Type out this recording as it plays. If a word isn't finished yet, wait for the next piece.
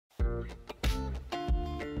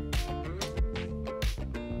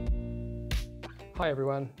Hi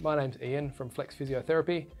everyone, my name's Ian from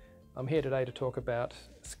Flex.Physiotherapy. I'm here today to talk about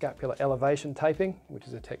scapular elevation taping, which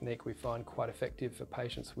is a technique we find quite effective for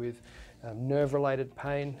patients with nerve-related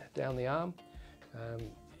pain down the arm.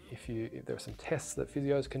 If there are some tests that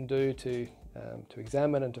physios can do to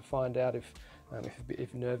examine and to find out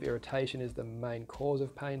if nerve irritation is the main cause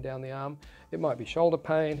of pain down the arm. It might be shoulder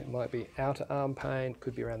pain, it might be outer arm pain,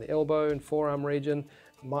 could be around the elbow and forearm region,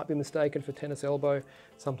 might be mistaken for tennis elbow.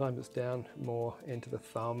 Sometimes it's down more into the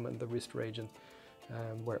thumb and the wrist region,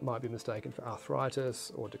 where it might be mistaken for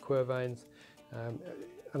arthritis or de Quervain's veins.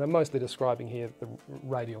 And I'm mostly describing here the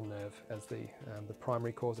radial nerve as the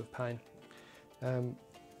primary cause of pain.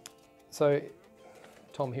 So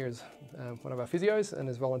Tom here is one of our physios and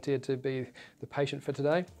has volunteered to be the patient for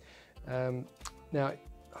today. Now,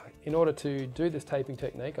 in order to do this taping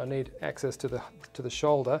technique, I need access to the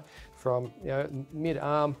shoulder from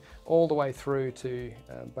mid-arm all the way through to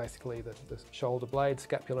basically the shoulder blade,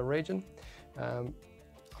 scapular region. I'm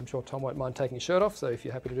sure Tom won't mind taking his shirt off, so if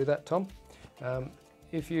you're happy to do that, Tom.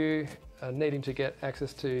 If you are needing to get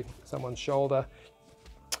access to someone's shoulder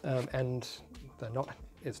and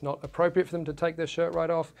it's not appropriate for them to take their shirt right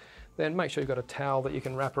off, then make sure you've got a towel that you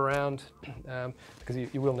can wrap around because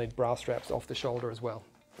you will need bra straps off the shoulder as well.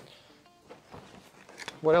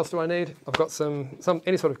 What else do I need? I've got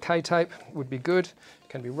any sort of K-tape would be good. It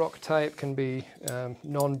can be rock tape, can be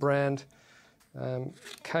non-brand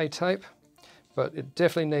K-tape, but it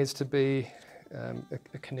definitely needs to be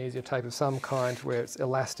a kinesia tape of some kind where it's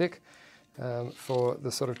elastic for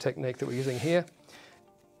the sort of technique that we're using here.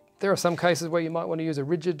 There are some cases where you might want to use a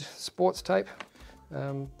rigid sports tape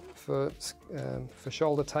for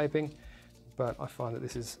shoulder taping, but I find that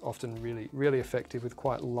this is often really effective with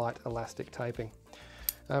quite light elastic taping.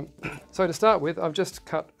 So to start with, I've just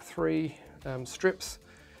cut 3 strips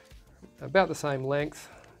about the same length.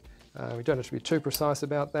 We don't have to be too precise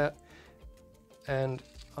about that. And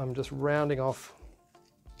I'm just rounding off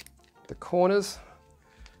the corners.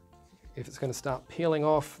 If it's going to start peeling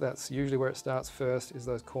off, that's usually where it starts first, is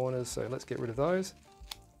those corners, so let's get rid of those.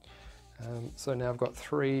 So now I've got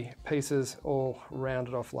 3 pieces all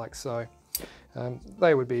rounded off like so.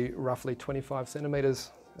 They would be roughly 25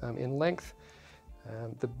 centimeters in length.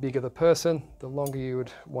 The bigger the person, the longer you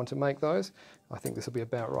would want to make those. I think this will be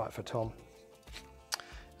about right for Tom.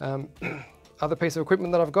 Other piece of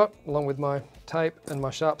equipment that I've got, along with my tape and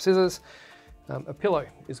my sharp scissors, a pillow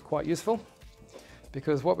is quite useful,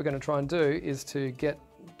 because what we're going to try and do is to get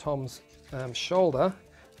Tom's shoulder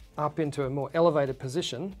up into a more elevated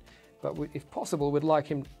position, but if possible, we'd like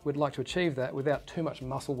to achieve that without too much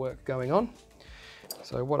muscle work going on.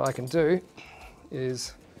 So what I can do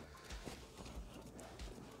is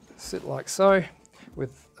sit like so,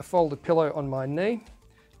 with a folded pillow on my knee,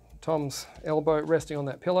 Tom's elbow resting on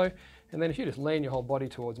that pillow, and then if you just lean your whole body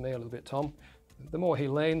towards me a little bit, Tom, the more he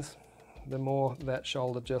leans, the more that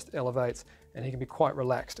shoulder just elevates, and he can be quite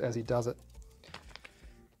relaxed as he does it.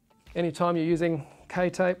 Anytime you're using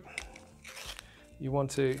K-tape, you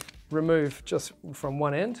want to remove just from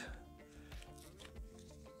one end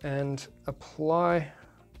and apply.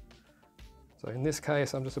 So in this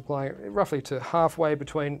case, I'm just applying it roughly to halfway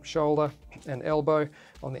between shoulder and elbow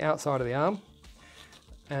on the outside of the arm.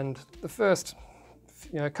 And the first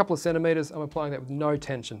couple of centimeters, I'm applying that with no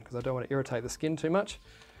tension because I don't want to irritate the skin too much.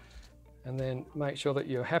 And then make sure that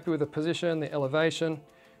you're happy with the position, the elevation.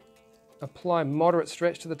 Apply moderate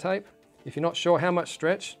stretch to the tape. If you're not sure how much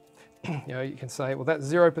stretch, you can say, well, that's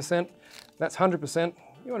 0%, that's 100%.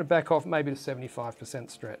 You want to back off maybe to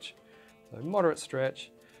 75% stretch. So moderate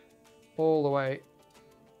stretch all the way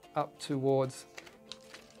up towards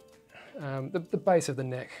the base of the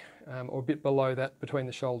neck, or a bit below that between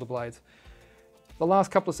the shoulder blades. The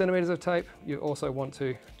last couple of centimeters of tape, you also want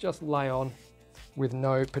to just lay on with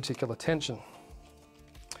no particular tension.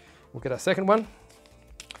 We'll get our second one.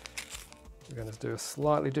 We're going to do a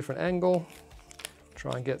slightly different angle.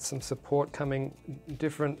 Try and get some support coming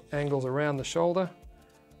different angles around the shoulder.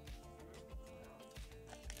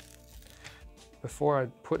 Before I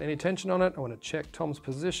put any tension on it, I want to check Tom's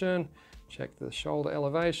position, check the shoulder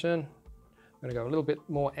elevation. I'm going to go a little bit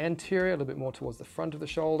more anterior, a little bit more towards the front of the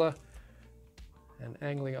shoulder, and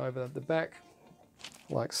angling over the back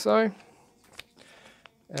like so.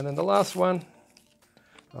 And then the last one,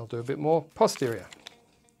 I'll do a bit more posterior,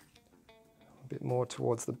 a bit more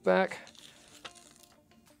towards the back.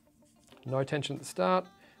 No tension at the start,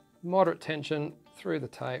 moderate tension through the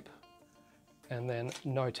tape, and then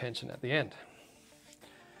no tension at the end.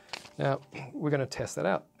 Now, we're going to test that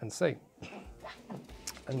out and see.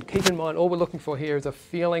 And keep in mind, all we're looking for here is a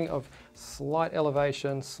feeling of slight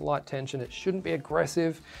elevation, slight tension. It shouldn't be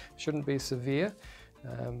aggressive, shouldn't be severe.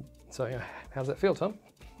 So you know, how does that feel, Tom?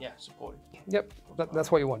 Yeah, supportive. Yep,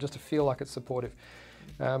 that's what you want, just to feel like it's supportive.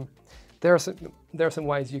 There are some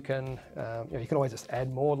ways you can you can always just add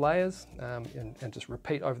more layers and just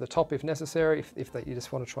repeat over the top if necessary, if you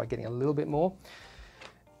just want to try getting a little bit more.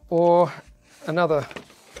 Or another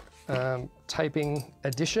taping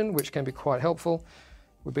addition, which can be quite helpful,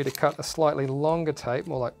 would be to cut a slightly longer tape,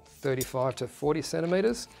 more like 35 to 40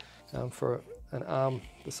 centimeters, for an arm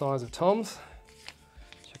the size of Tom's.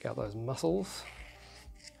 Check out those muscles.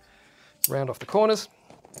 Round off the corners.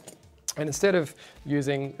 And instead of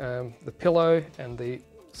using the pillow and the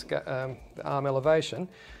arm elevation,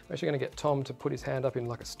 I'm actually going to get Tom to put his hand up in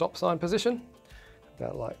like a stop sign position,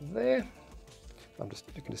 about like there.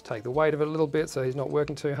 You can just take the weight of it a little bit so he's not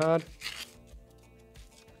working too hard.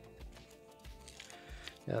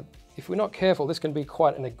 Now, if we're not careful, this can be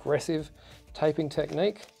quite an aggressive taping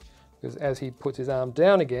technique, because as he puts his arm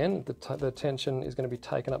down again, the tension is going to be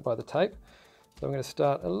taken up by the tape. So I'm going to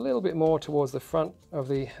start a little bit more towards the front of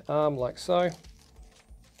the arm, like so.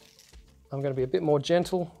 I'm going to be a bit more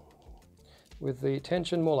gentle with the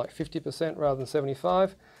tension, more like 50% rather than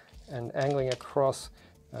 75, and angling across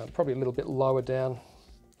probably a little bit lower down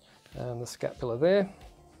the scapula there.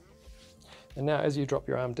 And now as you drop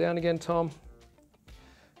your arm down again, Tom,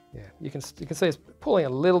 yeah, you can see it's pulling a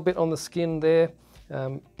little bit on the skin there.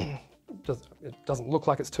 It doesn't look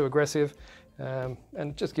like it's too aggressive, and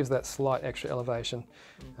it just gives that slight extra elevation.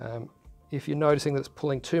 If you're noticing that it's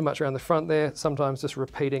pulling too much around the front there, sometimes just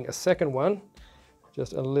repeating a second one,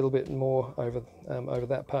 just a little bit more over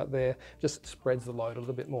that part there, just spreads the load a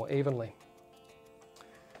little bit more evenly.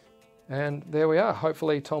 And there we are.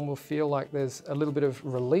 Hopefully Tom will feel like there's a little bit of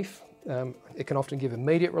relief. It can often give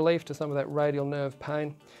immediate relief to some of that radial nerve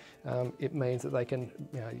pain. It means that they can,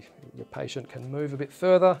 your patient can move a bit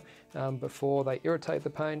further before they irritate the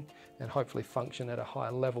pain, and hopefully function at a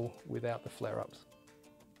higher level without the flare-ups.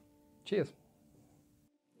 Cheers.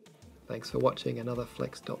 Thanks for watching another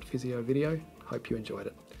Flex.Physio video. Hope you enjoyed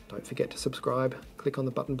it. Don't forget to subscribe, click on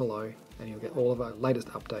the button below, and you'll get all of our latest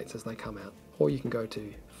updates as they come out. Or you can go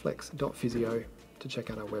to Flex.Physio to check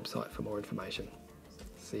out our website for more information.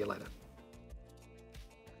 See you later.